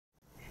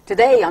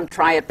Today on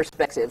Triad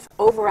Perspective,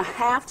 over a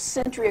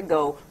half-century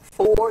ago,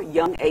 4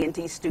 young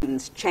A&T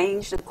students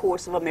changed the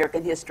course of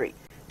American history.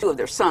 2 of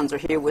their sons are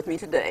here with me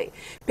today.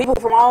 People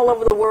from all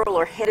over the world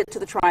are headed to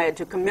the Triad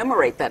to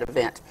commemorate that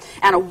event.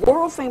 And a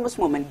world-famous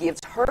woman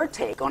gives her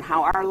take on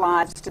how our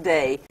lives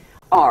today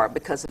are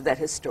because of that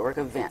historic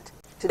event.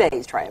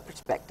 Today's Triad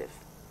Perspective.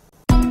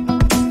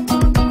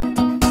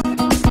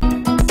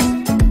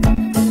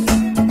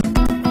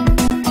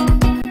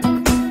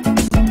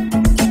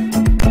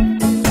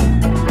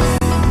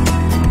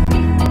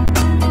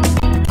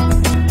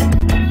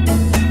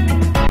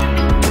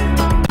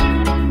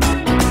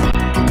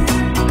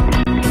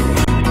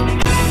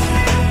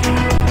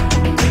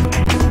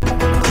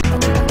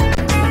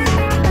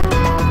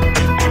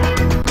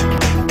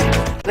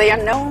 They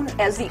are known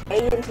as the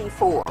A&T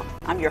 4.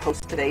 I'm your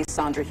host today,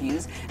 Sandra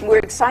Hughes, and we're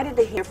excited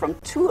to hear from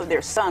 2 of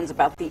their sons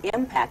about the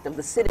impact of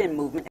the sit-in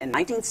movement in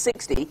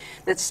 1960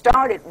 that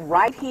started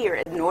right here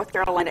at North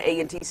Carolina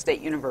A&T State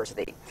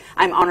University.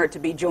 I'm honored to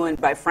be joined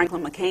by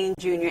Franklin McCain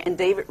Jr. and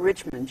David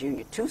Richmond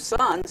Jr., 2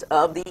 sons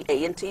of the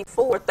A&T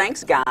 4.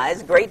 Thanks,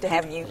 guys. Great to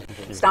have you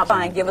stop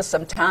by and give us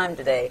some time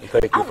today.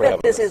 I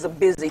bet this is a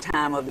busy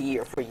time of the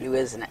year for you,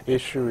 isn't it? It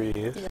sure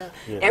is. Yeah.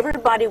 Yeah.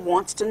 Everybody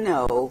wants to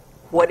know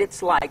what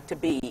it's like to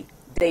be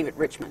David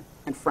Richmond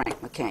and Frank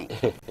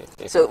McCain.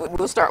 So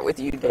we'll start with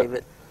you,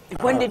 David.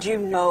 When did you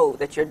know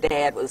that your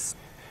dad was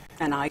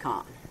an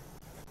icon?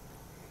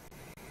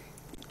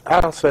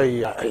 I'll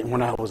say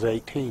when I was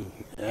 18,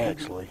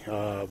 actually.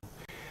 I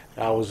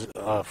was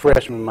a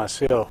freshman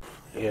myself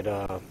at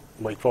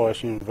Wake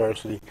Forest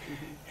University.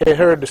 Had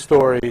heard the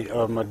story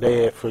of my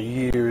dad for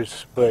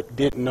years, but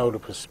didn't know the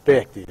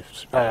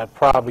perspectives. I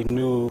probably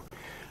knew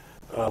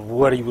of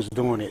what he was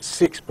doing at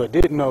 6, but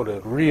didn't know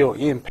the real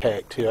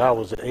impact till I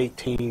was at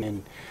 18,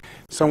 and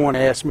someone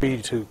asked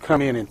me to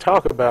come in and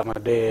talk about my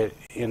dad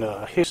in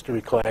a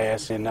history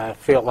class, and I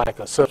felt like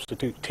a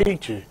substitute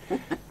teacher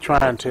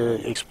trying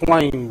to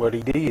explain what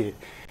he did.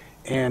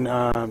 And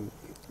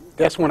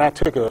that's when I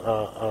took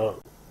a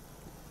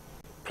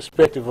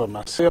perspective of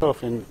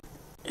myself and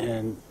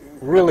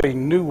really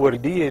knew what he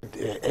did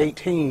at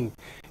 18.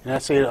 And I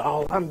said,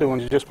 all I'm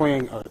doing is just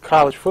playing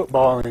college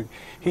football, and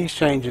he's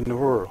changing the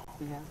world.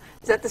 Yeah.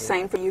 Is that the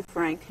same for you,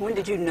 Frank? When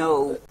did you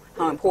know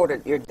how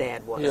important your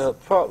dad was? Yeah,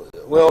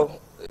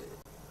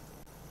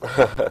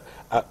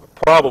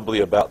 probably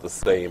about the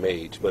same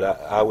age,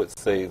 but I would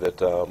say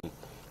that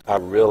I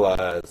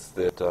realized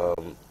that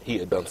he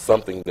had done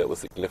something that was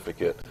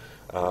significant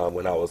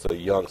when I was a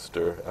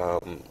youngster.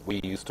 We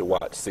used to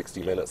watch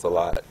 60 Minutes a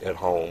lot at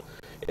home,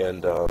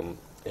 and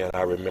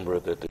I remember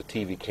that the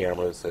TV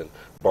cameras and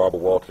Barbara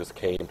Walters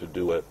came to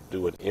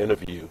do an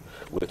interview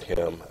with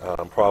him,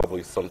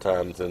 probably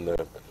sometimes in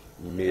the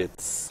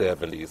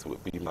mid-70s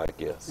would be my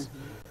guess.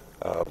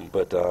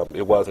 But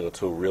it wasn't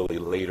until really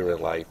later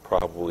in life,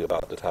 probably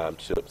about the time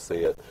Chip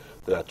said,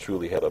 that I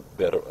truly had a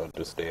better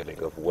understanding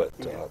of what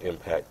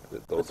impact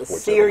that those the 4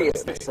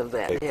 seriousness of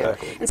that.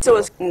 Exactly. Yeah. And so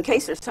in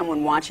case there's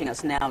someone watching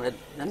us now that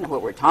doesn't know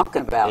what we're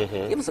talking about,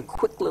 give us a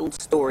quick little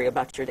story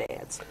about your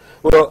dads.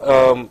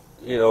 Well,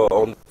 you know,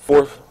 on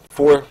four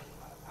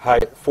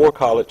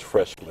college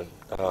freshmen,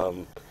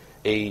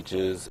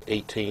 ages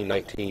 18,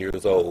 19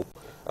 years old,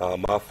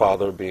 my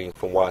father being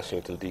from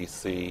Washington,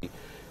 D.C.,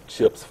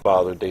 Chip's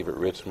father, David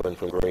Richmond,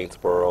 from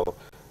Greensboro,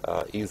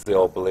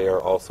 Ezell Blair,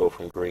 also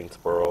from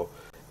Greensboro,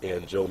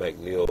 and Joe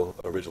McNeil,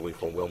 originally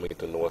from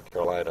Wilmington, North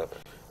Carolina.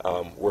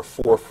 We're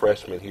 4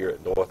 freshmen here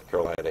at North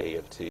Carolina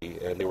A&T,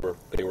 and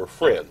they were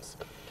friends.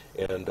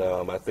 And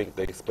I think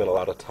they spent a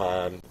lot of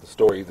time, the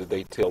story that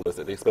they tell us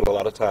that they spent a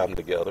lot of time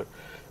together,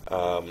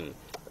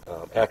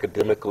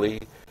 academically,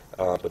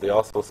 but they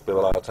also spent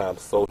a lot of time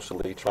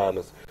socially trying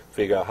to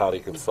figure out how they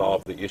can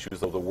solve the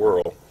issues of the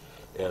world.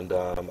 And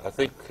I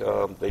think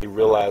they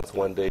realized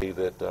one day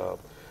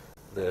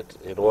that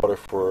in order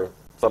for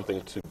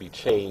something to be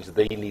changed,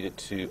 they needed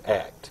to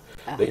act.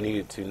 They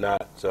needed to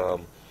not,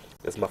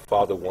 as my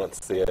father once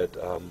said,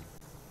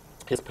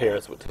 his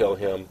parents would tell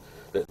him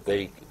that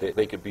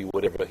they could be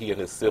whatever, he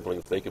and his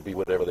siblings, they could be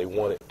whatever they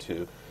wanted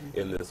to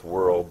in this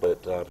world,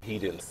 but he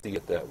didn't see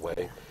it that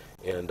way.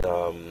 And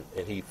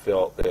he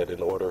felt that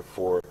in order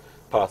for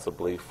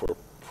possibly for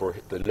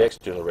the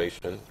next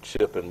generation,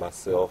 Chip and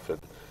myself and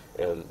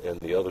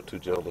the other 2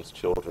 gentlemen's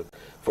children,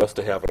 for us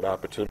to have an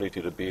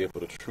opportunity to be able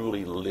to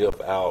truly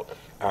live out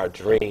our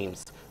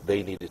dreams,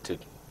 they needed to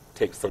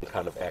take some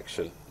kind of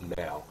action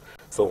now.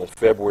 So on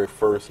February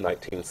 1st,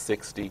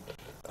 1960,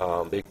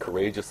 they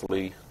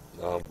courageously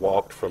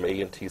walked from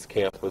A&T's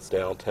campus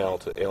downtown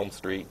to Elm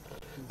Street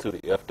to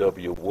the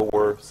F.W.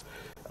 Woolworths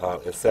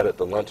and sat at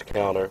the lunch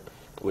counter,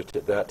 which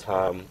at that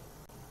time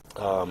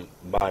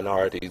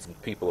minorities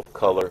and people of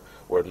color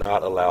were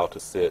not allowed to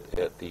sit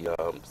at the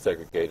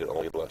segregated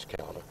only lunch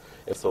counter.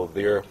 And so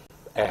their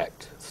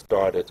act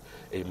started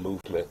a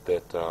movement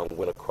that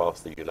went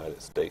across the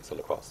United States and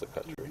across the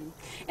country.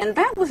 And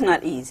that was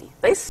not easy.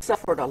 They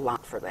suffered a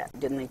lot for that,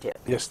 didn't they, Chip?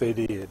 Yes, they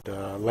did.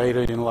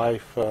 Later in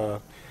life,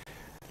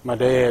 my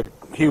dad,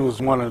 he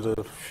was one of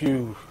the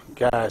few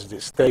guys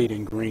that stayed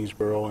in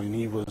Greensboro, and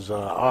he was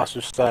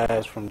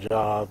ostracized from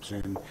jobs,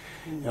 and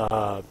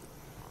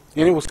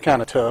it was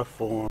kind of tough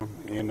for him.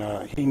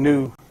 And he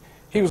knew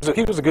he was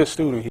a good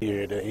student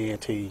here at the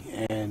A&T,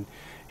 and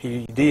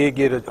he did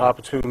get an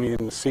opportunity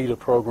in the CETA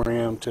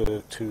program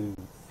to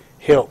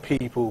help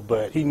people,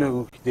 but he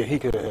knew that he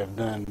could have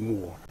done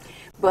more.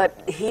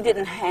 But he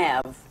didn't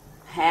have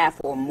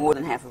half or more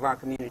than half of our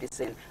community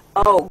saying,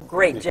 "Oh,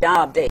 great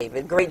job,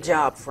 David. Great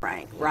job,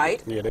 Frank."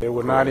 Right? Yeah, they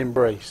were not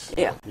embraced.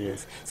 Yeah.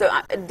 Yes. So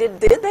did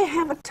they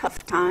have a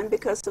tough time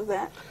because of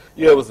that?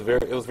 Yeah, it was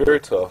very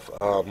tough.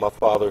 My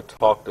father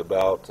talked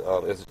about,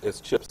 as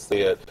Chip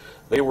said,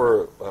 they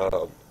were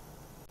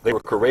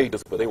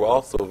courageous, but they were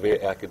also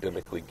very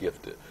academically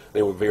gifted.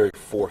 They were very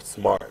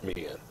smart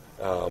men.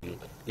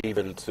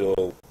 Even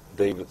until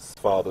David's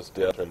father's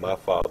death and my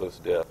father's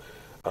death,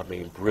 I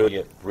mean,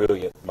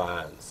 brilliant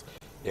minds.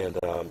 And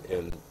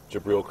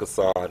Jabril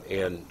Kassan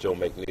and Joe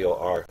McNeil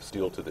are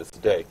still to this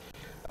day.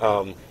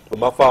 But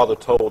my father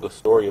told a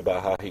story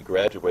about how he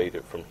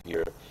graduated from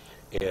here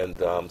and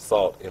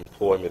sought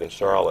employment in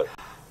Charlotte.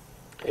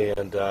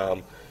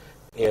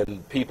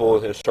 And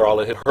people in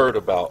Charlotte had heard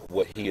about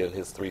what he and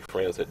his 3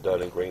 friends had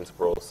done in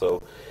Greensboro.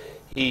 So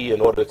he,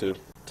 in order to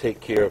take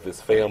care of his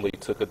family,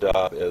 took a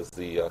job as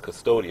the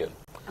custodian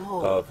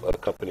of a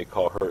company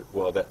called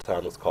at that time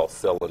it was called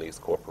Celanese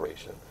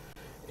Corporation.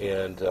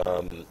 And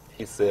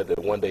he said that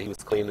one day he was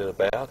cleaning a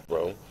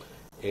bathroom,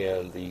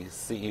 and the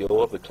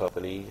CEO of the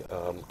company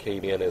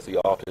came in, as he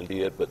often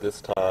did, but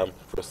this time,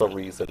 for some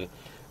reason,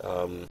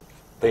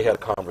 they had a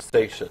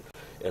conversation.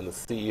 And the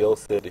CEO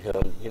said to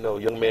him, "You know,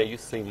 young man, you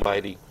seem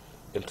mighty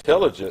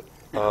intelligent.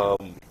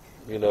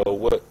 You know,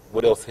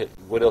 what else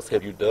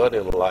have you done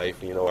in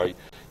life? You know,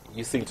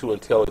 you seem too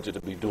intelligent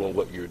to be doing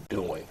what you're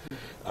doing,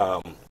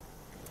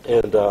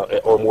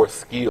 or more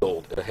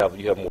skilled.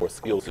 You have more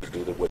skills to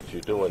do than what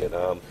you're doing."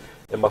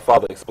 And my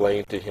father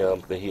explained to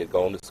him that he had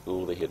gone to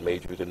school, that he had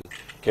majored in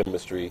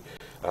chemistry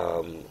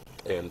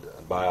and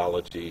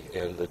biology.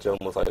 And the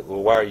gentleman was like,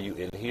 "Well, why are you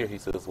in here?" He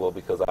says, "Well,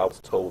 because I was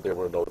told there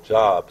were no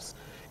jobs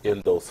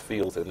in those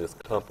fields in this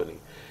company."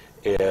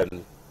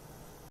 And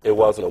it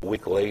wasn't a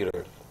week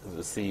later,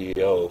 the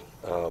CEO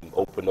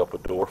opened up a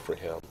door for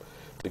him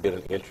to get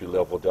an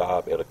entry-level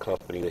job at a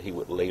company that he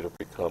would later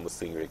become a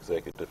senior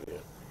executive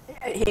in.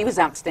 He was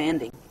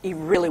outstanding. He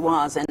really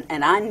was.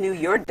 And I knew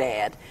your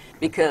dad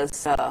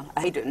because, I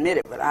hate to admit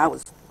it, but I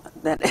was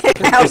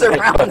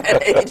around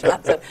that age.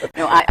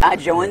 I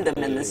joined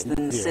them in the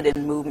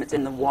sit-in movements,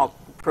 in the walk,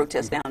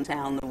 protest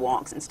downtown, the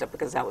walks and stuff,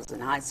 because I was in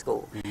high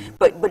school. Mm-hmm.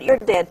 But your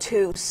dad,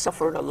 too,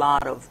 suffered a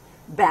lot of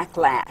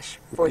backlash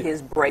for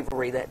his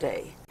bravery that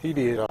day. He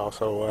did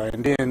also.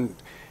 And then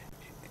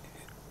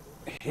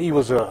he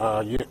was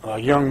a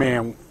young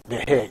man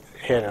that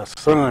had a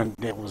son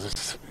that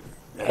was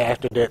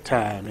after that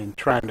time and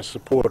trying to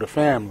support a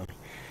family.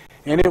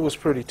 And it was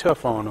pretty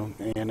tough on him,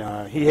 and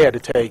he had to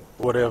take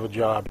whatever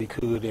job he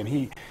could. And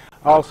he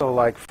also,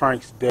 like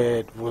Frank's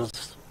dad,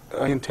 was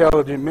an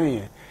intelligent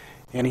man,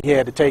 and he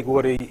had to take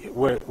what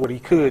he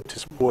could to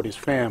support his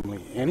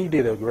family, and he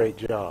did a great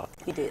job.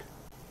 He did.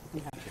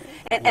 Yeah.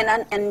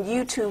 And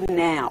you two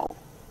now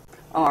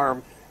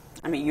are,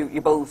 I mean,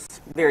 you're both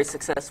very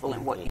successful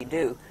in what you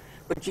do.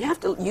 But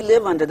you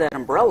live under that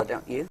umbrella,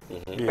 don't you?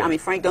 Mm-hmm. Yeah. I mean,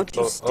 Frank, don't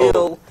you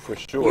still, for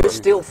sure. You're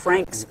still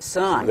Frank's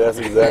son. That's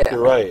exactly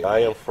right. I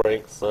am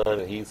Frank's son,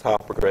 and he's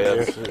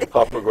Hoppergrass' son.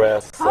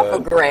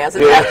 Hoppergrass.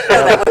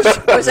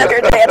 Yeah. Was that your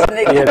dad's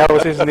nickname? Yeah, that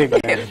was his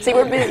nickname. See,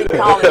 we're busy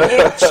calling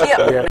you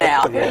Chip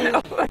now.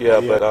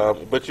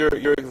 But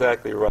you're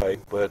exactly right.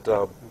 But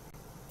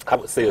I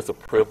would say it's a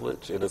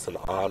privilege and it's an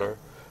honor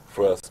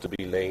for us to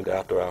be named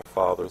after our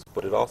fathers,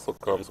 but it also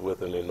comes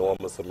with an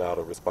enormous amount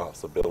of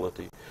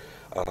responsibility.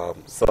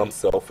 Some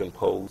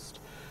self-imposed,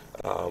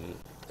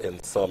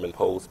 and some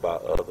imposed by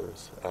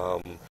others.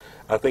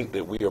 I think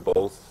that we are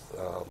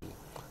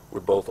we're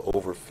both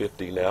over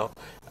 50 now.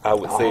 I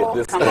would say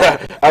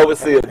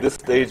at this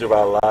stage of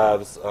our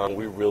lives,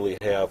 we really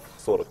have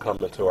sort of come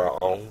into our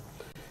own,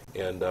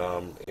 and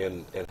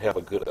have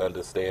a good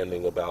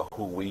understanding about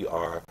who we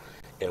are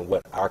and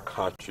what our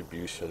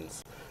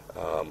contributions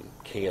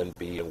can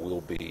be and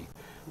will be.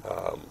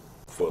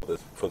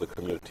 For the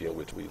community in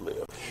which we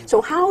live.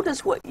 So how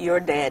does what your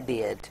dad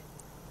did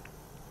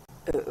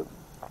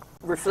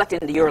reflect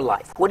into your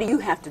life? What do you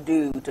have to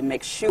do to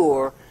make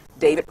sure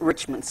David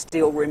Richmond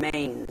still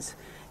remains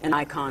an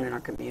icon in our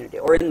community,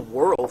 or in the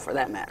world for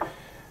that matter?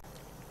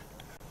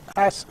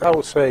 I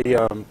would say,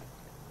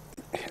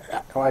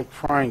 like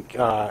Frank,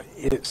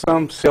 it's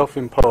some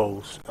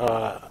self-imposed.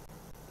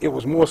 It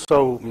was more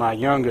so my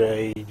younger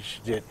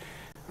age that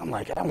I'm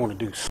like, I want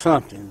to do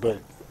something,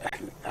 but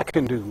I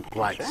couldn't do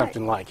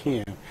something like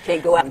him.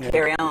 Can't go out and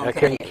carry on. I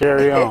can't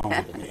carry on.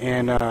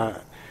 And I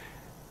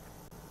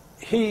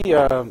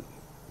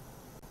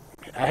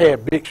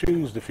had big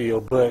shoes to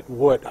fill, but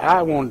what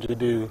I wanted to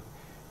do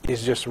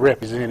is just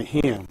represent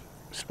him,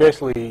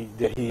 especially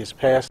that he has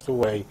passed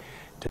away,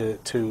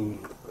 to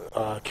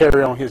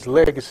carry on his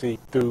legacy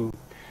through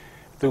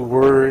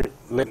word,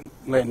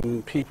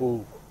 letting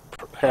people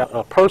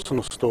a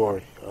personal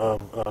story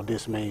of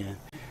this man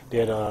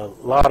that a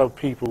lot of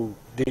people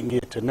didn't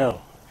get to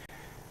know.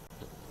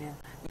 Yeah.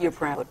 You're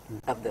proud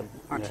of them,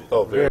 aren't you?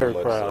 Oh, very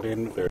much proud. so.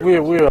 And Very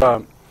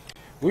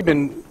we've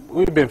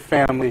been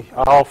family.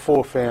 All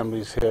four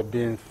families have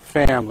been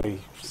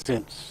family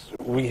since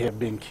we have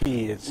been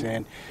kids,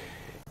 and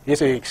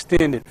it's an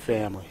extended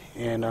family.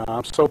 And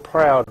I'm so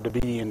proud to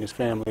be in this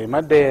family. And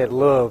my dad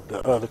loved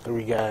the other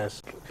three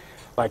guys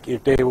like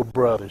if they were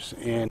brothers,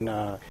 and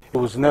it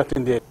was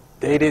nothing that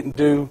they didn't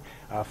do,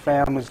 our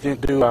families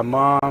didn't do, our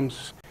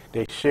moms.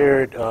 They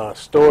shared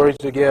stories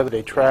together,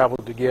 they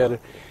traveled together,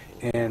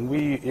 and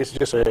it's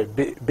just a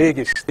big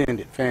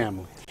extended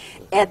family.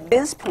 At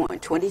this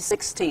point,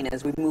 2016,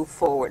 as we move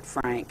forward,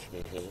 Frank,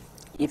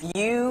 if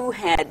you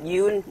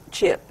and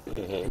Chip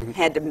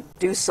had to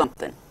do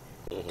something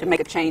to make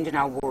a change in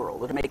our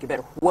world or to make it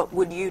better, what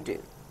would you do?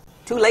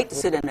 Too late to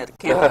sit in at the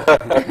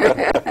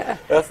counter.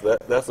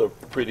 That's a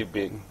pretty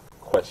big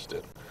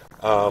question.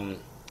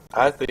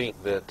 I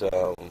think that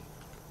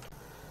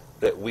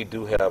that we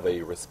do have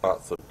a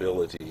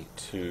responsibility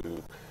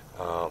to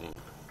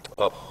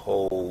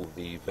uphold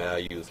the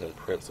values and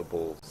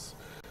principles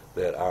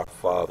that our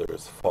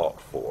fathers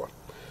fought for.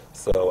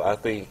 So I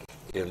think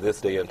in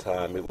this day and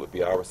time, it would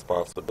be our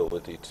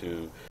responsibility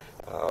to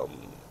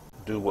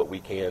do what we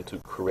can to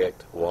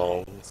correct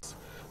wrongs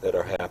that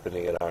are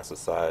happening in our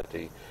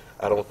society.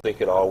 I don't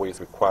think it always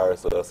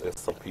requires us, as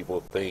some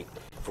people think,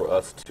 for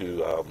us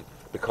to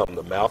become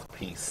the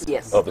mouthpiece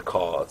of the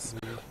cause,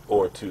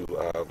 or to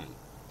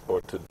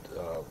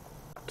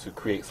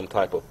create some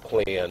type of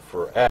plan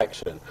for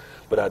action.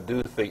 But I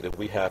do think that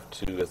we have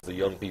to, as the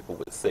young people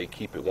would say,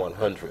 keep it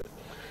 100.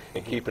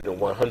 And keeping it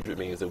 100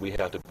 means that we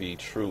have to be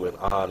true and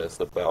honest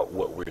about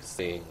what we're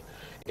seeing,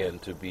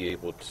 and to be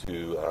able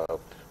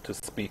to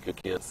speak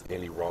against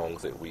any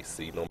wrongs that we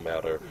see, no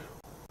matter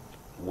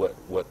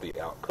what the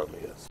outcome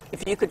is.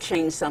 If you could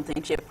change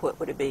something, Chip, what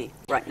would it be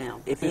right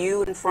now? If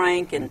you and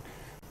Frank and,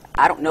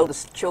 I don't know,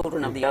 the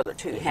children of the other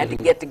two had to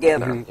get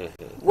together,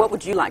 what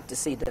would you like to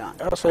see done?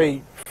 I'll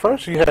say,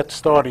 first you have to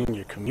start in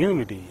your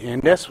community,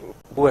 and that's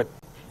what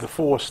the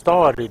four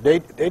started. They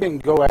didn't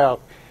go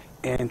out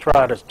and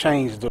try to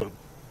change the,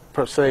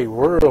 per se,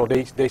 world.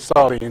 They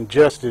saw the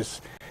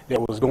injustice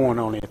that was going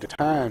on at the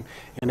time,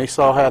 and they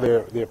saw how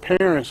their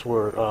parents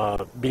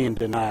were being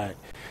denied.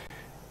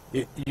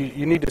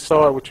 You need to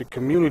start with your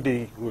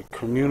community, with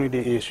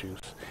community issues.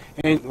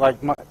 And like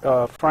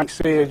Frank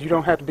said, you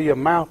don't have to be a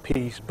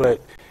mouthpiece,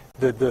 but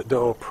the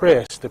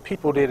oppressed, the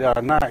people that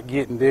are not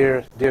getting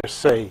their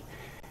say,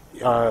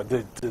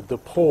 the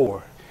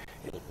poor,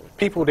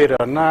 people that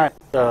are not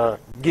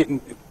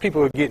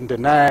people are getting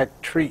denied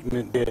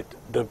treatment that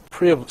the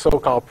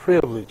so-called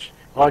privilege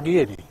are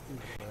getting.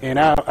 And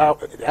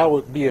I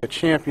would be a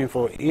champion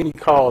for any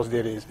cause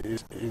that is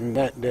in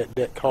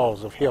that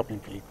cause of helping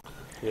people.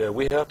 Yeah,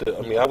 we have to.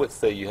 I mean, I would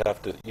say you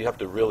have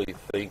to really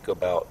think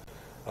about.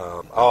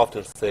 I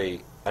often say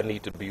I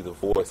need to be the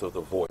voice of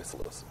the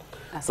voiceless.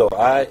 So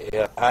I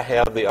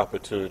have the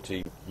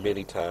opportunity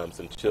many times,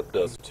 and Chip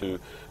does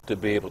too, to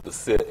be able to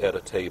sit at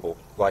a table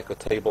like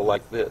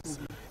this,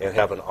 and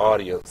have an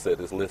audience that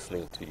is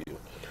listening to you.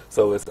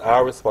 So it's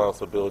our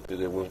responsibility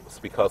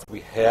that because we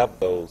have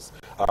those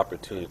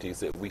opportunities,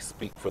 that we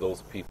speak for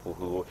those people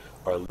who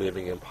are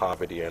living in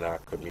poverty in our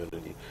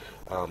community.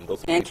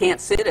 And can't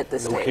sit at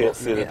this table. Who can't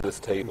sit at this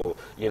table.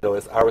 You know,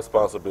 it's our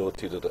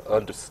responsibility to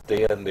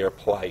understand their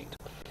plight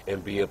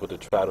and be able to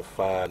try to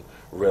find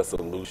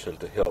resolution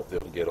to help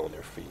them get on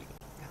their feet.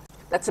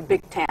 That's a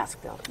big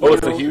task, though. Oh,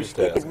 it's a huge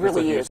task. It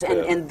really is.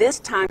 And this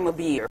time of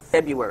year,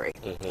 February,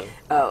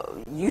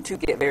 you two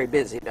get very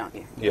busy, don't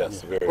you?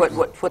 Yes, very.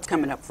 What's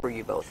coming up for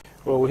you both?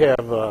 Well,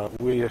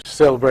 we are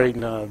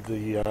celebrating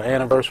the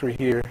anniversary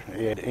here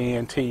at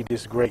A&T,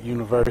 this great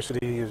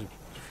university. Is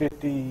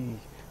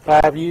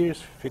 55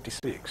 years,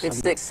 56.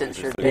 56 since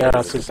your did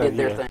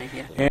thing.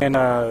 Yeah. And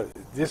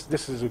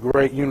this is a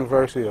great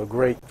university of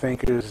great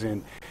thinkers,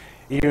 and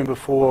even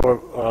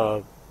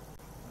before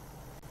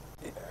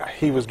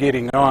he was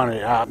getting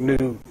honored, I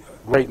knew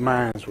great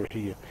minds were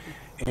here.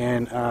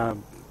 And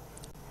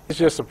it's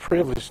just a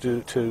privilege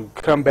to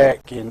come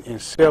back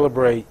and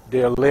celebrate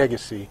their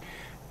legacy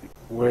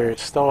where it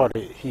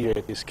started here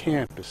at this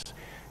campus.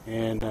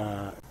 And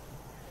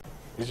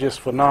it's just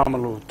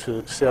phenomenal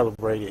to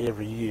celebrate it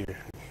every year.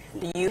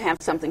 Do you have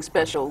something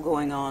special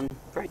going on,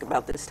 Frank,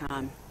 about this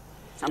time?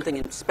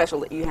 Something special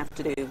that you have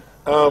to do?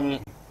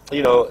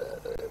 You know,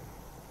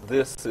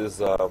 this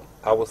is,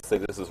 I would say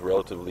this is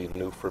relatively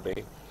new for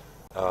me.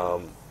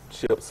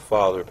 Chip's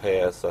father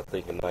passed, I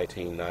think, in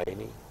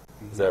 1990.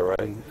 Is that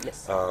right?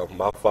 Yes.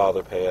 My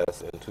father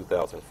passed in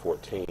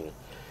 2014.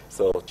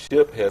 So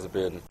Chip has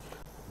been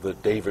the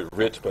David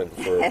Richmond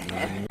for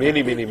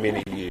many, many,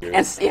 many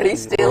years. And he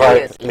still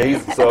is.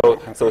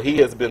 So he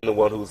has been the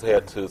one who's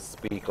had to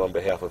speak on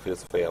behalf of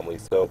his family.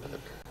 So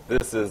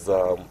this is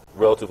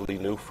relatively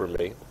new for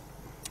me.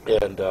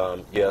 And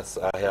yes,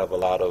 I have a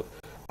lot of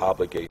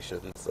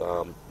obligations,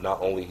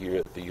 not only here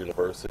at the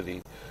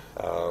university,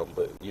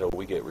 but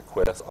we get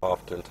requests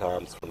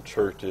oftentimes from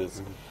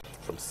churches,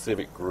 from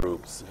civic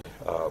groups,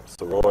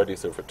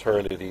 sororities and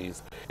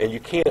fraternities, and you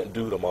can't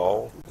do them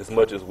all as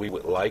much as we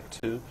would like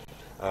to.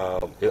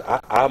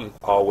 I'm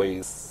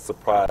always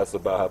surprised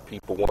about how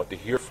people want to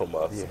hear from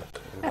us.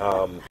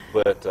 Yeah.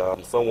 But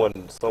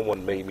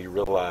someone made me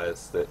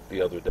realize that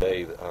the other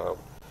day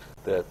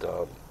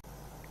that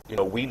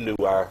we knew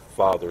our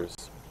fathers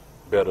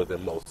better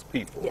than most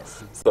people.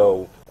 Yes.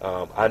 So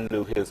I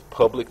knew his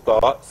public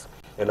thoughts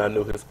and I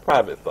knew his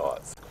private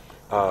thoughts.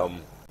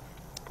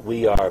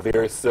 We are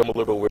very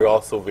similar, but we're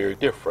also very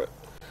different.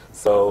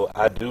 So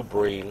I do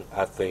bring,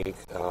 I think,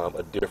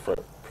 a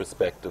different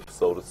perspective,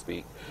 so to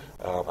speak.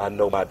 I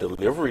know my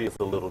delivery is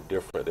a little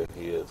different than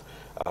his,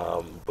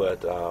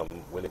 but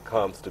when it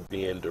comes to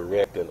being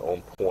direct and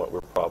on point,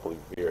 we're probably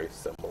very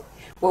similar.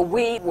 Well,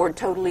 we were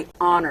totally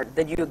honored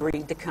that you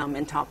agreed to come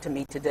and talk to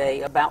me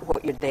today about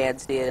what your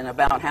dads did and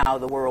about how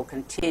the world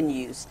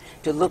continues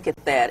to look at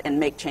that and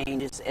make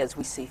changes as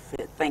we see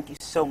fit. Thank you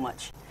so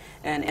much.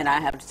 And I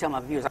have to tell my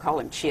viewers, I call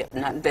him Chip,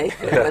 not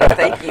David, but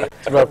thank you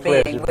for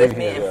being with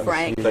me. And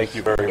Frank, thank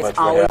you very much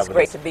for having us. It's always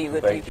great us. to be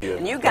with Thank you.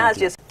 And you guys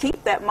just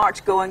keep that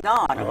march going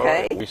on,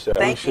 okay? We shall.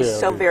 Thank you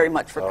so very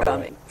much for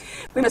coming.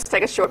 Right. We must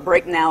take a short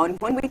break now, and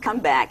when we come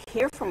back,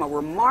 hear from a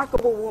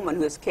remarkable woman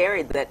who has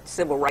carried that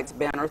civil rights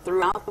banner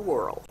throughout the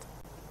world.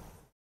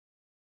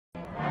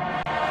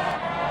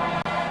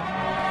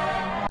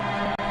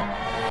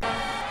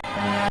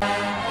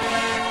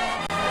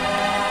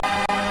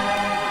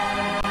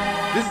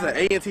 This is an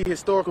A&T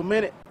Historical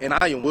Minute, and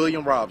I am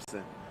William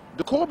Robinson.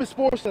 The Corbett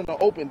Sports Center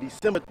opened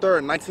December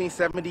 3rd,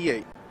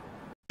 1978.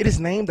 It is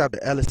named after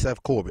Ellis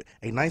F. Corbett,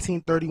 a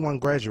 1931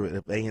 graduate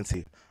of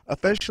A&T.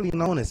 Officially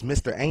known as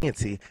Mr.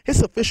 A&T,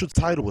 his official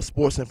title was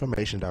Sports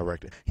Information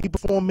Director. He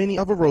performed many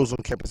other roles on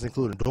campus,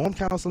 including dorm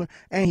counselor,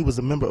 and he was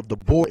a member of the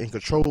board in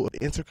control of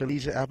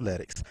intercollegiate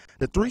athletics.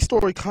 The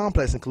three-story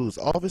complex includes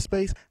office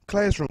space,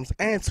 classrooms,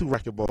 and 2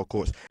 racquetball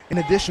courts, in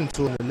addition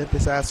to an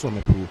Olympic-sized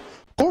swimming pool.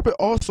 Corbett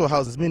also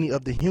houses many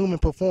of the human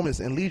performance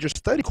and leisure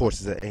study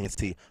courses at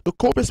A&T. The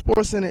Corbett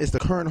Sports Center is the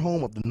current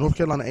home of the North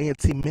Carolina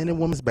A&T men and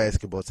women's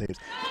basketball teams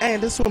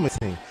and the swimming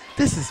team.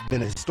 This has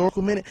been a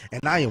Historical Minute,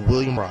 and I am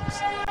William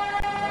Robinson.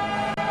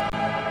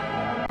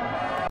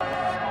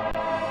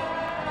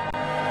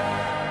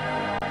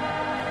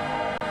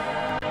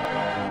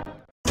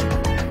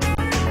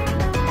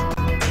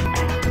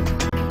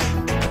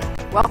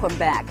 Welcome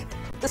back.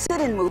 The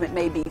sit-in movement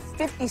may be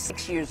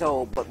 56 years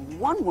old, but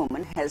one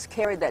woman has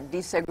carried that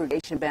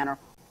desegregation banner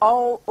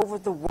all over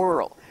the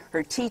world.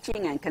 Her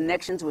teaching and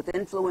connections with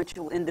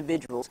influential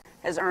individuals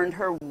has earned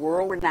her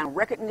world-renowned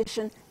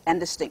recognition and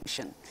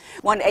distinction.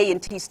 One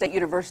A&T State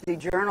University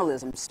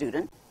journalism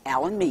student,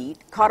 Allan Meade,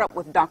 caught up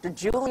with Dr.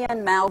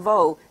 Julianne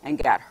Malveaux and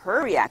got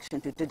her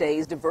reaction to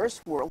today's diverse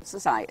world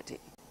society.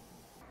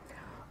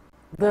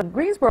 The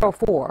Greensboro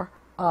 4,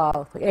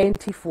 the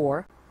A&T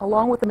 4,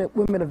 along with the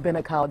women of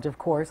Bennett College, of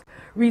course,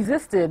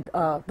 resisted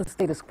the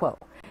status quo.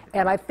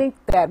 And I think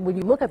that when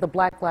you look at the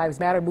Black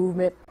Lives Matter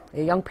movement,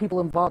 the young people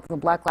involved in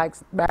the Black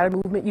Lives Matter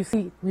movement, you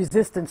see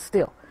resistance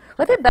still.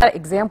 I think that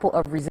example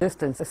of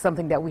resistance is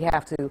something that we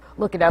have to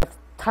look at.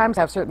 Times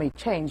have certainly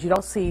changed. You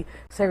don't see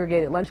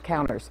segregated lunch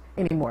counters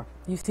anymore.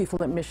 You see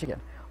Flint, Michigan,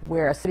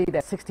 where a city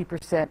that's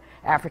 60%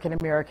 African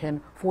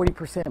American,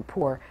 40%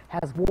 poor,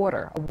 has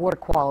water, a water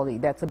quality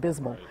that's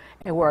abysmal,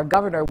 and where a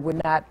governor would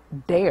not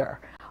dare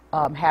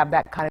have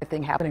that kind of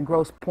thing happen in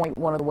Grosse Pointe,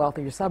 one of the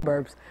wealthier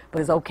suburbs,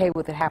 but is okay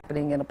with it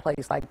happening in a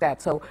place like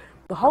that. So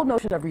the whole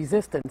notion of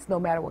resistance, no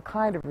matter what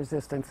kind of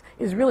resistance,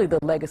 is really the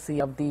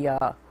legacy of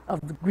the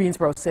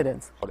Greensboro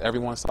sit-ins.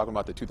 Everyone's talking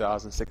about the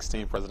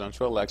 2016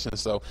 presidential election,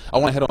 so I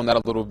want to hit on that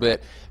a little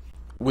bit.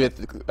 We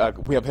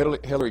have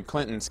Hillary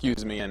Clinton,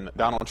 and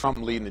Donald Trump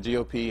leading the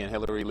GOP and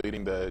Hillary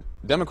leading the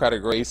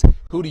Democratic race.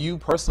 Who do you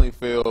personally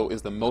feel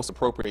is the most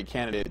appropriate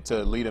candidate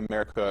to lead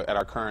America at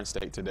our current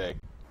state today?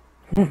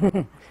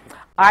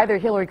 Either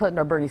Hillary Clinton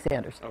or Bernie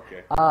Sanders.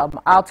 Okay.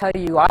 I'll tell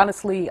you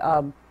honestly,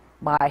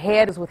 my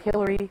head is with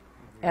Hillary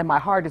and my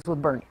heart is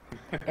with Bernie.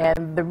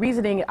 And the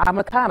reasoning, I'm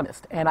an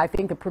economist, and I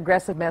think the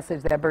progressive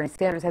message that Bernie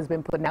Sanders has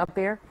been putting out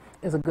there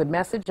is a good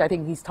message. I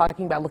think he's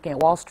talking about looking at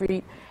Wall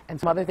Street and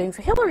some other things.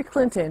 Hillary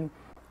Clinton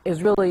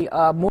is really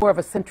more of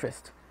a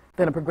centrist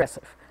than a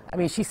progressive. I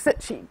mean,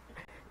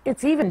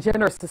 it's even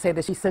generous to say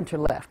that she's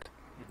center-left.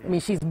 I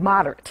mean, she's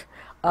moderate.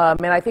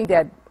 And I think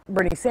that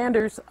Bernie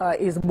Sanders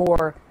is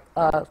more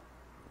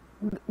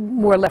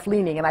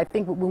left-leaning, and I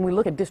think when we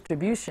look at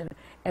distribution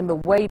and the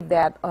way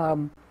that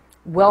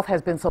wealth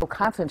has been so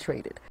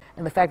concentrated,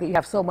 and the fact that you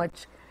have so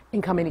much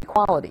income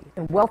inequality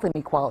and wealth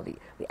inequality,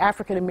 the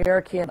African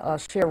American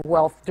share of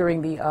wealth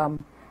during the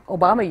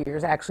Obama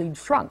years actually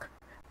shrunk,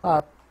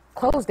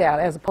 closed down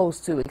as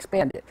opposed to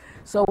expanded.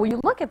 So when you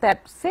look at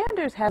that,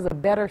 Sanders has a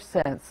better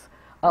sense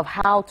of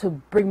how to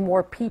bring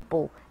more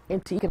people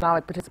into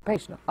economic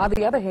participation. On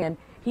the other hand,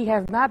 he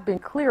has not been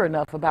clear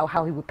enough about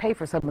how he would pay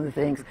for some of the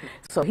things.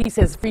 So he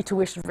says free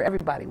tuition for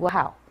everybody. Well,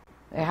 how?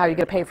 And how are you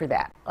going to pay for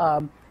that?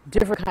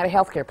 different kind of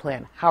health care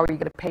plan. How are you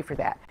going to pay for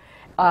that?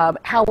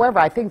 However,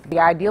 I think the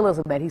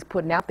idealism that he's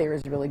putting out there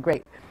is really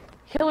great.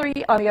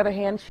 Hillary, on the other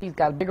hand, she's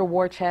got a bigger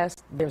war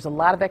chest. There's a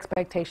lot of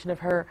expectation of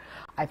her.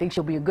 I think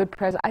she'll be a good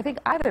president. I think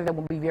either of them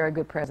will be very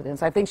good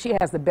presidents. I think she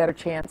has the better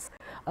chance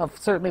of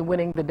certainly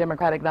winning the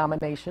Democratic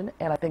nomination,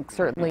 and I think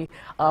certainly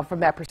from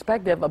that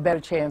perspective, a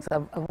better chance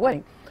of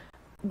winning.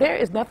 There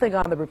is nothing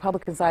on the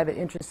Republican side that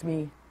interests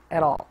me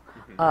at all.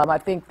 I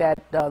think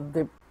that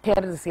the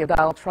candidacy of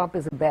Donald Trump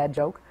is a bad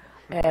joke,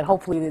 and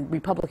hopefully the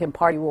Republican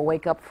Party will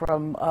wake up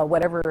from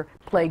whatever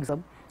plagues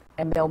them,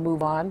 and they'll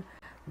move on.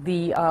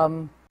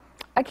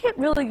 I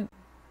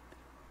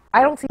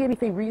don't see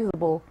anything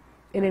reasonable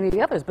in any of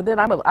the others, but then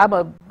I'm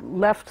a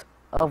left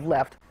of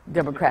left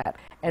Democrat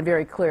and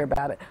very clear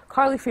about it.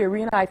 Carly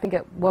Fiorina, I think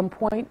at one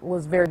point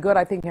was very good.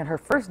 I think in her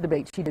first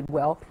debate she did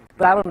well,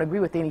 but I don't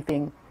agree with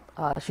anything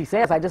she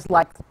says. I just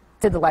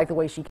tend to like the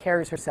way she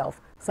carries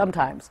herself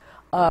sometimes.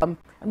 I'm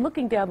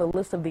looking down the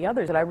list of the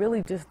others, and I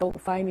really just don't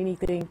find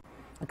anything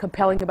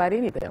compelling about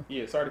any of them.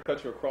 Yeah, sorry to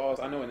cut you across.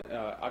 I know in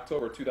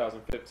October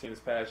 2015, this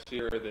past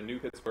year, the New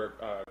Pittsburgh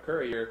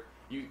Courier,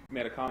 you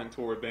made a comment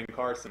toward Ben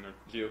Carson, a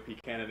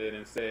GOP candidate,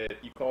 and said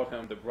you called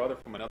him the brother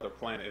from another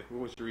planet.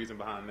 What was your reason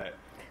behind that?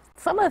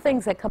 Some of the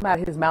things that come out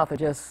of his mouth are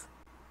just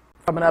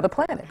from another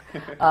planet.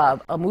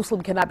 A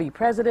Muslim cannot be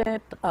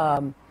president.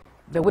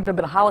 There wouldn't have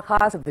been a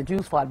Holocaust if the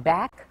Jews fought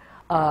back.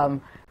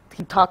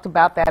 He talked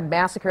about that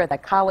massacre at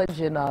that college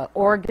in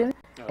Oregon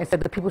and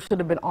said that people should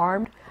have been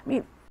armed. I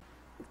mean,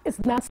 it's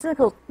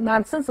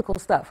nonsensical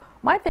stuff.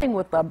 My thing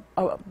with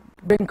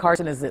Ben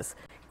Carson is this.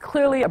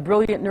 Clearly a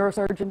brilliant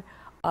neurosurgeon.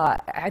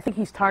 I think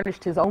he's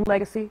tarnished his own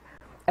legacy.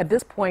 At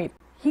this point,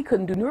 he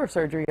couldn't do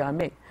neurosurgery on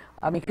me.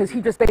 Because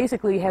he just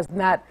basically has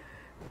not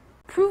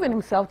proven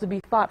himself to be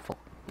thoughtful.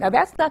 Now,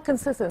 that's not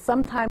consistent.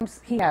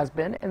 Sometimes he has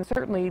been, and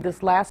certainly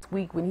this last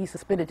week when he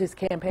suspended his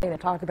campaign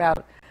and talked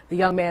about the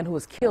young man who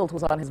was killed, who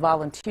was on his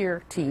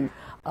volunteer team,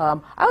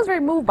 I was very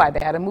moved by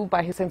that and moved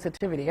by his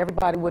sensitivity.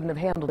 Everybody wouldn't have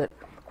handled it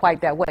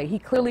quite that way. He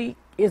clearly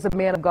is a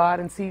man of God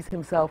and sees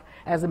himself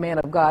as a man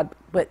of God,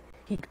 but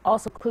he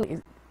also clearly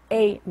is,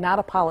 A, not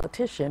a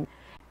politician,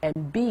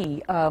 and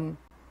B,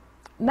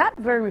 not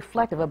very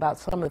reflective about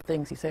some of the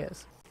things he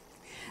says.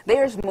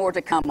 There's more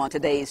to come on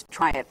today's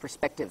Triad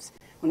Perspectives.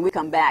 When we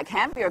come back,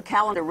 have your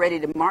calendar ready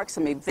to mark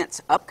some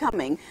events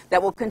upcoming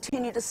that will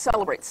continue to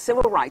celebrate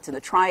civil rights in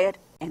the Triad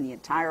and the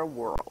entire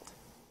world.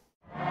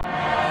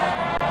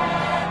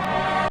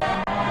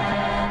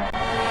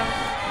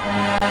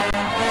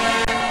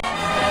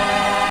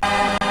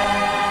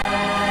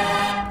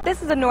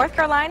 This is the North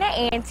Carolina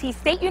A&T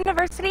State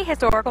University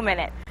Historical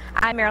Minute.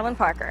 I'm Marilyn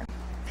Parker.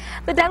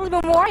 The Dudley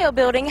Memorial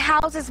Building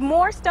houses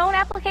more stone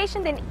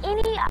application than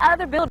any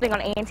other building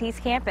on A&T's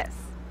campus.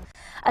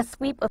 A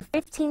sweep of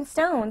 15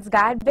 stones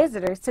guide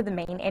visitors to the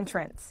main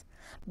entrance.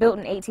 Built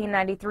in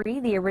 1893,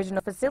 the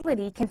original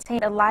facility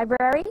contained a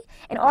library,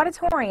 an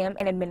auditorium,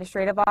 and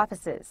administrative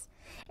offices.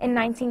 In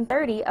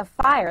 1930, a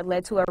fire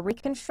led to a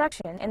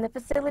reconstruction, and the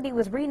facility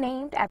was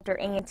renamed after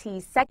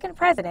A&T's second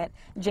president,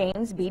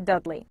 James B.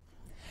 Dudley.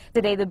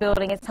 Today, the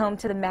building is home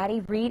to the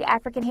Maddie Reed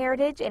African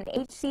Heritage and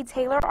H.C.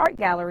 Taylor Art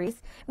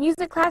Galleries,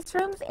 music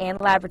classrooms, and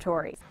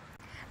laboratories.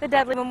 The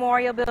Dudley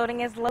Memorial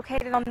Building is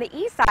located on the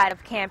east side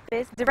of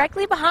campus,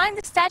 directly behind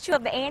the statue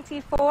of the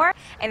A&T 4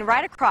 and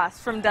right across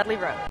from Dudley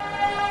Road.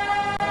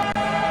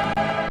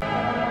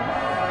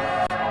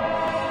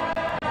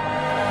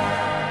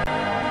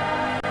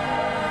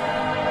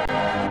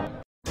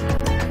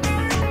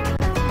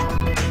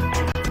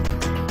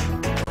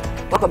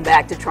 Welcome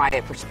back to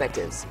Triad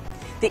Perspectives.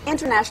 The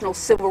International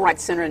Civil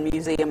Rights Center and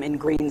Museum in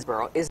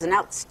Greensboro is an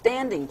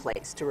outstanding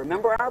place to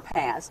remember our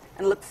past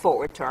and look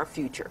forward to our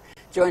future.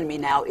 Joining me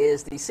now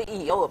is the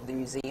CEO of the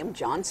museum,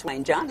 John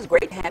Swaine. John, it's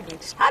great to have you.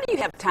 How do you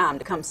have time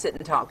to come sit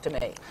and talk to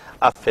me?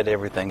 I fit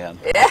everything in.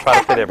 I try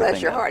to fit everything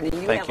Bless your heart. And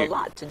you Thank have a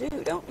lot to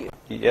do, don't you?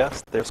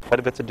 Yes, there's quite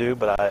a bit to do,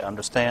 but I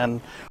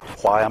understand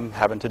why I'm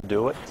having to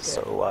do it.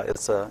 So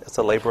it's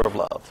a labor of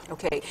love.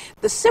 Okay.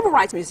 The Civil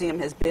Rights Museum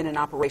has been in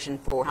operation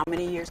for how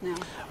many years now?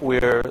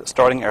 We're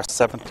starting our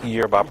 7th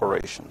year of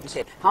operations.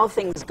 Okay. How are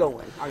things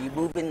going? Are you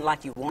moving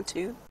like you want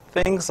to?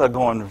 Things are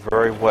going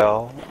very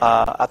well.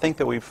 I think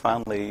that we've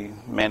finally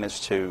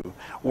managed to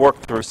work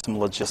through some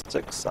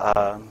logistics,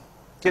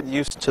 get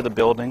used to the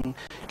building,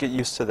 get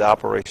used to the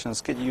operations,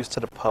 get used to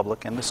the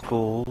public and the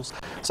schools.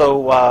 So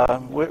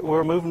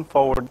we're moving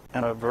forward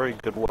in a very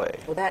good way.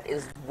 Well, that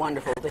is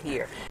wonderful to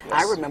hear. Yes.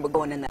 I remember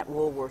going in that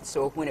Woolworth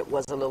store when it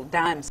was a little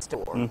dime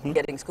store,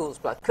 getting school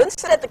supplies. Couldn't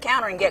sit at the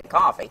counter and get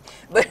coffee,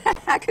 but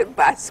I could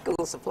buy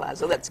school supplies,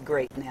 so that's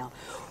great now.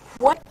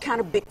 What kind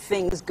of big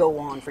things go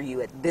on for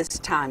you at this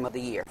time of the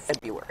year,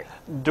 February?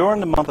 During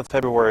the month of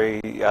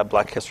February,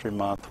 Black History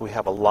Month, we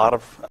have a lot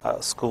of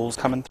schools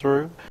coming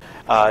through.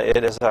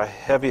 It is our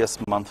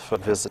heaviest month for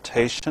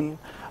visitation.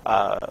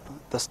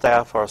 The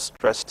staff are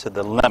stretched to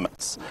the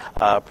limits,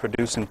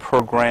 producing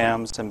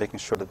programs and making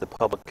sure that the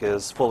public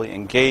is fully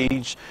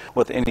engaged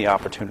with any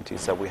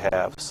opportunities that we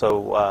have.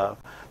 So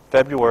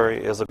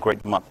February is a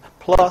great month,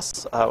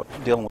 plus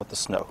dealing with the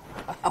snow.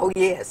 Oh,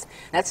 yes.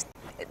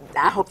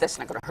 I hope that's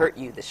not going to hurt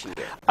you this year.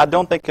 I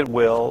don't think it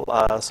will.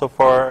 So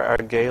far, our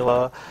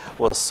gala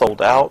was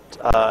sold out,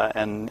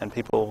 and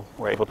people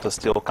were able to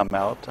still come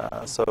out.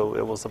 So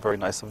it was a very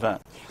nice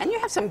event. And you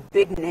have some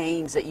big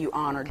names that you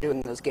honor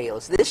during those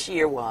galas. This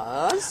year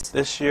was?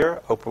 This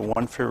year, Oprah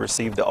Winfrey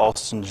received the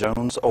Austin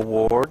Jones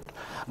Award.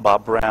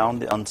 Bob Brown,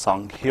 the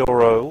Unsung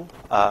Hero.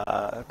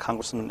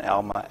 Congressman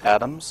Alma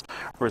Adams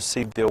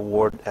received the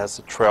award as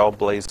a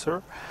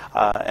trailblazer.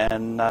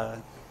 And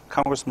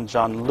Congressman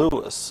John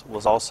Lewis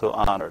was also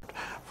honored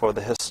for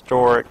the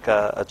Historic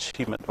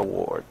Achievement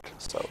Award.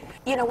 So,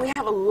 you know, we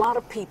have a lot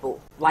of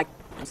people like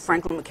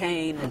Franklin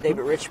McCain and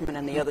David Richmond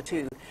and the other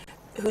two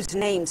whose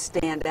names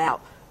stand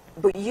out.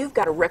 But you've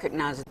got to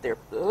recognize that there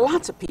are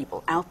lots of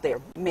people out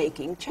there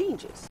making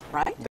changes,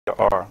 right? There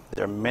are.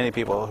 There are many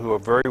people who are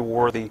very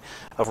worthy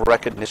of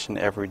recognition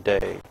every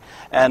day.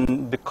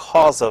 And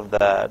because of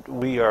that,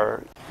 we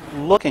are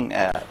looking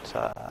at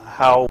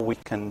how we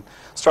can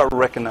start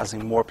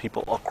recognizing more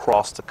people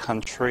across the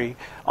country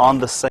on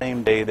the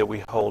same day that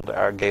we hold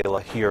our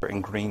gala here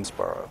in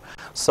Greensboro.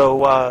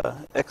 So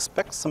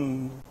expect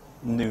some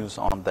news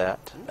on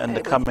that in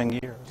the coming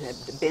years.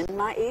 Bend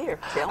my ear.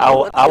 Tell me I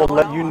will what's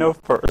let going you on. know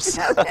first.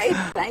 Okay,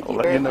 thank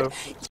you very much.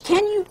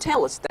 Can you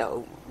tell us,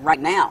 though, right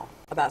now,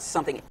 about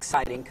something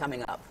exciting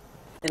coming up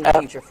in the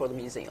future for the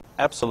museum?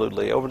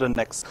 Absolutely. Over the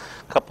next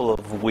couple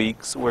of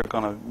weeks, we're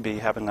going to be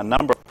having a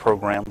number of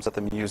programs at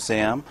the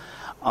museum.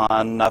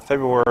 On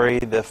February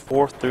the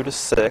 4th through the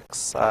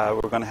 6th,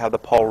 we're going to have the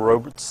Paul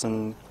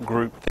Robertson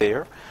group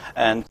there,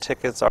 and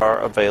tickets are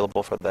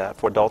available for that.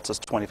 For adults, it's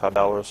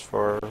 $25.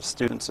 For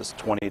students, it's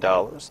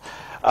 $20.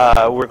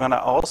 We're going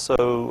to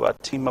also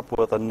team up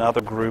with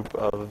another group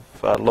of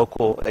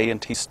local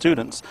A&T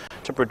students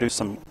to produce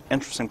some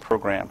interesting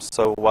programs.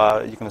 So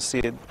you're going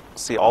to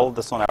see all of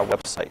this on our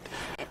website.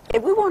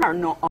 And we want our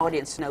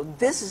audience to know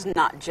this is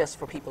not just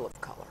for people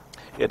of color.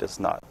 It is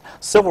not.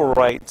 Civil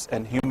rights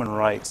and human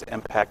rights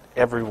impact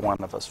every one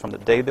of us from the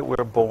day that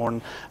we're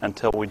born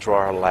until we draw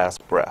our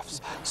last breaths.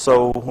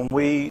 So when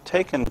we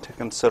take into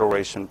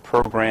consideration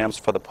programs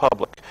for the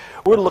public,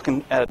 we're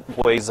looking at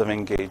ways of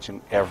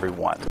engaging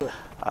everyone.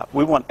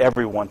 We want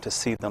everyone to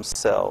see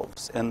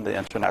themselves in the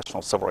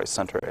International Civil Rights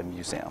Center and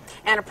Museum.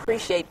 And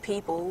appreciate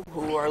people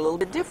who are a little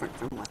bit different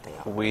from what they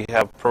are. We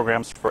have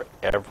programs for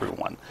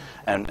everyone,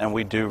 and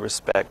we do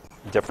respect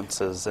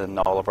differences in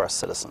all of our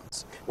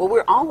citizens. Well,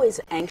 we're always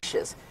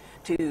anxious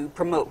to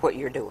promote what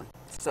you're doing,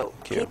 so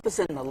keep us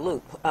in the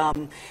loop.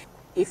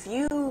 If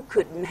you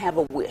could have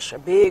a wish, a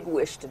big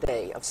wish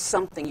today of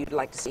something you'd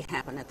like to see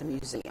happen at the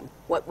museum,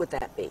 what would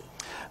that be?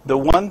 The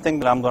one thing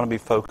that I'm going to be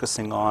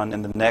focusing on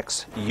in the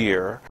next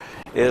year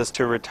is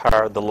to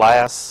retire the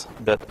last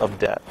bit of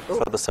debt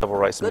for the Civil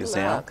Rights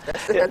Museum. Luck.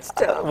 That's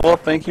tough. Well,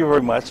 thank you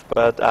very much,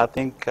 but I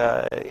think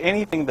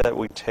anything that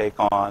we take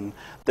on,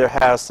 there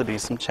has to be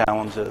some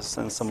challenges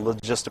and some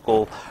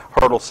logistical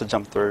hurdles to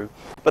jump through.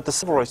 But the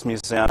Civil Rights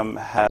Museum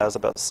has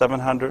about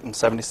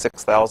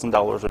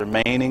 $776,000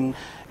 remaining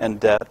in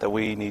debt that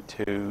we need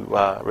to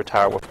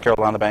retire with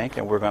Carolina Bank,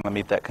 and we're going to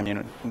meet that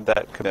commitment.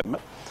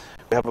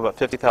 We have about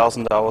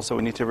 $50,000 that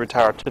we need to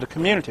retire to the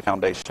Community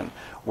Foundation.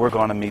 We're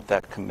going to meet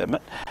that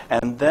commitment.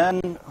 And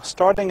then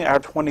starting our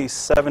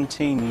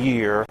 2017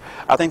 year,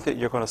 I think that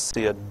you're going to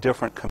see a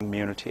different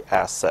community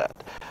asset.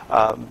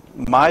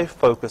 My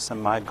focus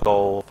and my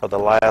goal for the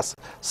last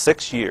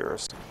 6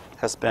 years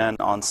has been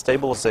on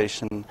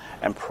stabilization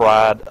and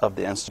pride of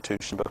the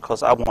institution,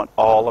 because I want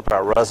all of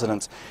our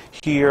residents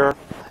here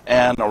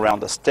and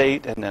around the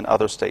state and in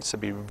other states to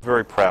be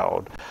very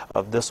proud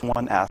of this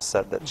one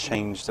asset that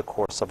changed the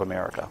course of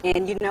America.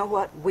 And you know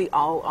what? We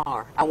all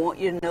are. I want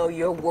you to know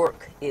your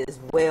work is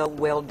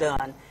well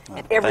done,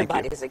 and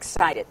everybody is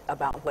excited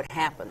about what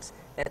happens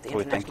at the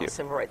International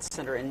Civil Rights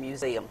Center and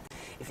Museum.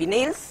 If you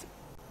need us,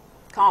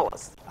 call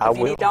us. If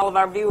you need all of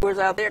our viewers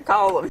out there,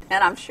 call them,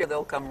 and I'm sure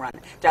they'll come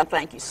running. John,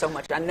 thank you so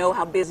much. I know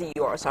how busy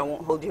you are, so I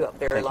won't hold you up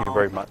very long. Thank you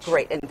very much.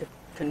 Great, and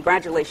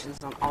congratulations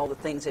on all the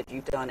things that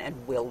you've done and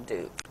will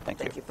do.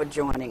 Thank you for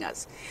joining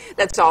us.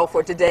 That's all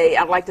for today.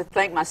 I'd like to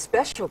thank my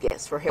special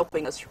guests for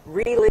helping us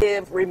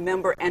relive,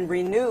 remember, and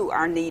renew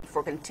our need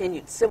for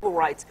continued civil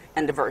rights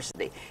and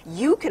diversity.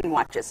 You can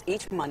watch us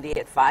each Monday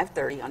at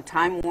 5:30 on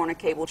Time Warner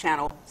Cable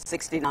Channel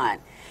 69.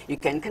 You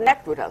can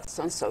connect with us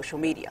on social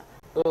media.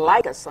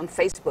 Like us on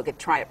Facebook at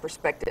Triad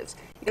Perspectives.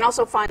 You can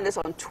also find us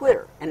on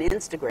Twitter and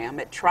Instagram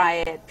at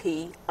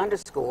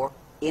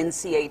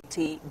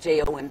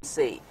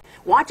TriadP_NCATJOMC.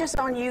 Watch us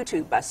on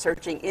YouTube by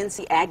searching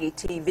NC Aggie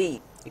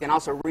TV. You can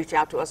also reach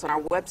out to us on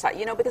our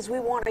website, because we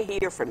want to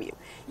hear from you.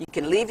 You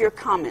can leave your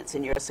comments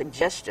and your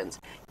suggestions.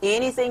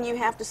 Anything you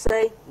have to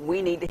say,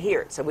 we need to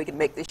hear it so we can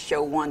make this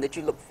show one that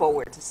you look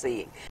forward to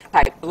seeing.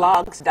 Type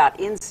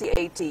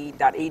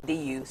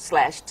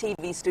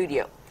blogs.ncat.edu/TV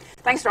studio.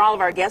 Thanks to all of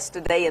our guests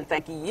today, and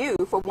thank you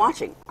for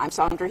watching. I'm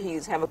Sandra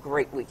Hughes. Have a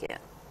great weekend.